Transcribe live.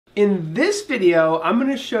In this video, I'm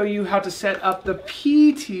going to show you how to set up the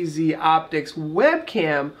PTZOptics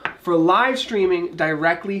webcam for live streaming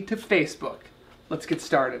directly to Facebook. Let's get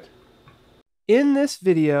started. In this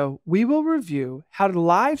video, we will review how to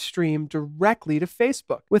live stream directly to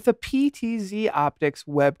Facebook with a PTZOptics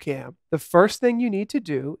webcam. The first thing you need to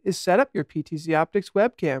do is set up your PTZOptics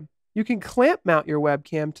webcam. You can clamp mount your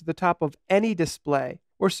webcam to the top of any display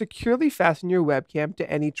or securely fasten your webcam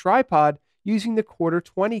to any tripod using the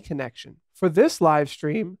 1/4-20 connection. For this live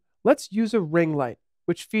stream, let's use a ring light,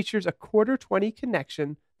 which features a 1/4-20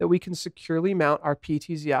 connection that we can securely mount our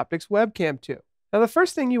PTZOptics webcam to. Now, the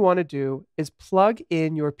first thing you want to do is plug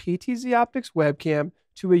in your PTZOptics webcam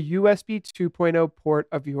to a USB 2.0 port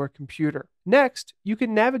of your computer. Next, you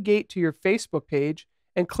can navigate to your Facebook page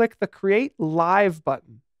and click the Create Live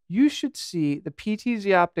button. You should see the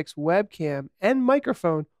PTZOptics webcam and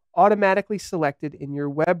microphone automatically selected in your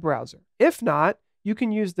web browser. If not, you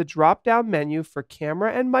can use the drop-down menu for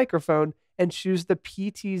camera and microphone and choose the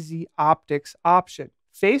PTZOptics option.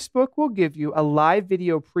 Facebook will give you a live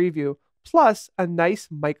video preview plus a nice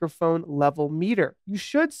microphone level meter. You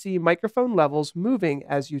should see microphone levels moving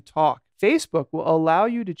as you talk. Facebook will allow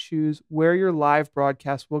you to choose where your live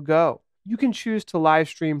broadcast will go. You can choose to live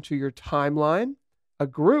stream to your timeline, a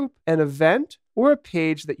group, an event, or a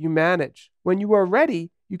page that you manage. When you are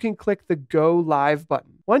ready, you can click the Go Live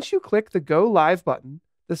button. Once you click the Go Live button,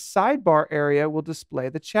 the sidebar area will display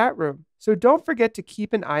the chat room. So don't forget to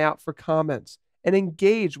keep an eye out for comments and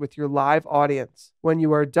engage with your live audience. When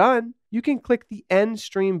you are done, you can click the End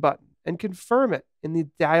Stream button and confirm it in the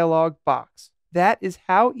dialog box. That is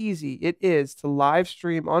how easy it is to live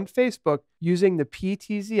stream on Facebook using the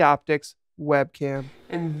PTZOptics webcam.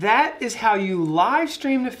 And that is how you live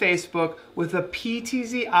stream to Facebook with a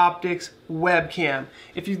PTZOptics webcam.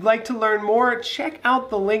 If you'd like to learn more, check out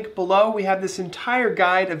the link below. We have this entire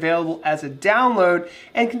guide available as a download,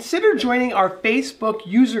 and consider joining our Facebook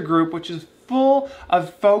user group, which is full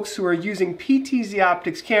of folks who are using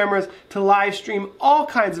PTZOptics cameras to live stream all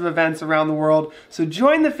kinds of events around the world. So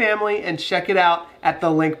join the family and check it out at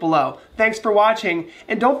the link below. Thanks for watching,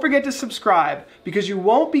 and don't forget to subscribe, because you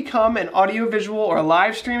won't become an audiovisual or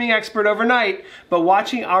live streaming expert overnight, but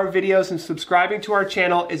watching our videos and subscribing to our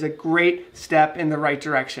channel is a great step in the right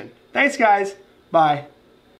direction. Thanks, guys. Bye.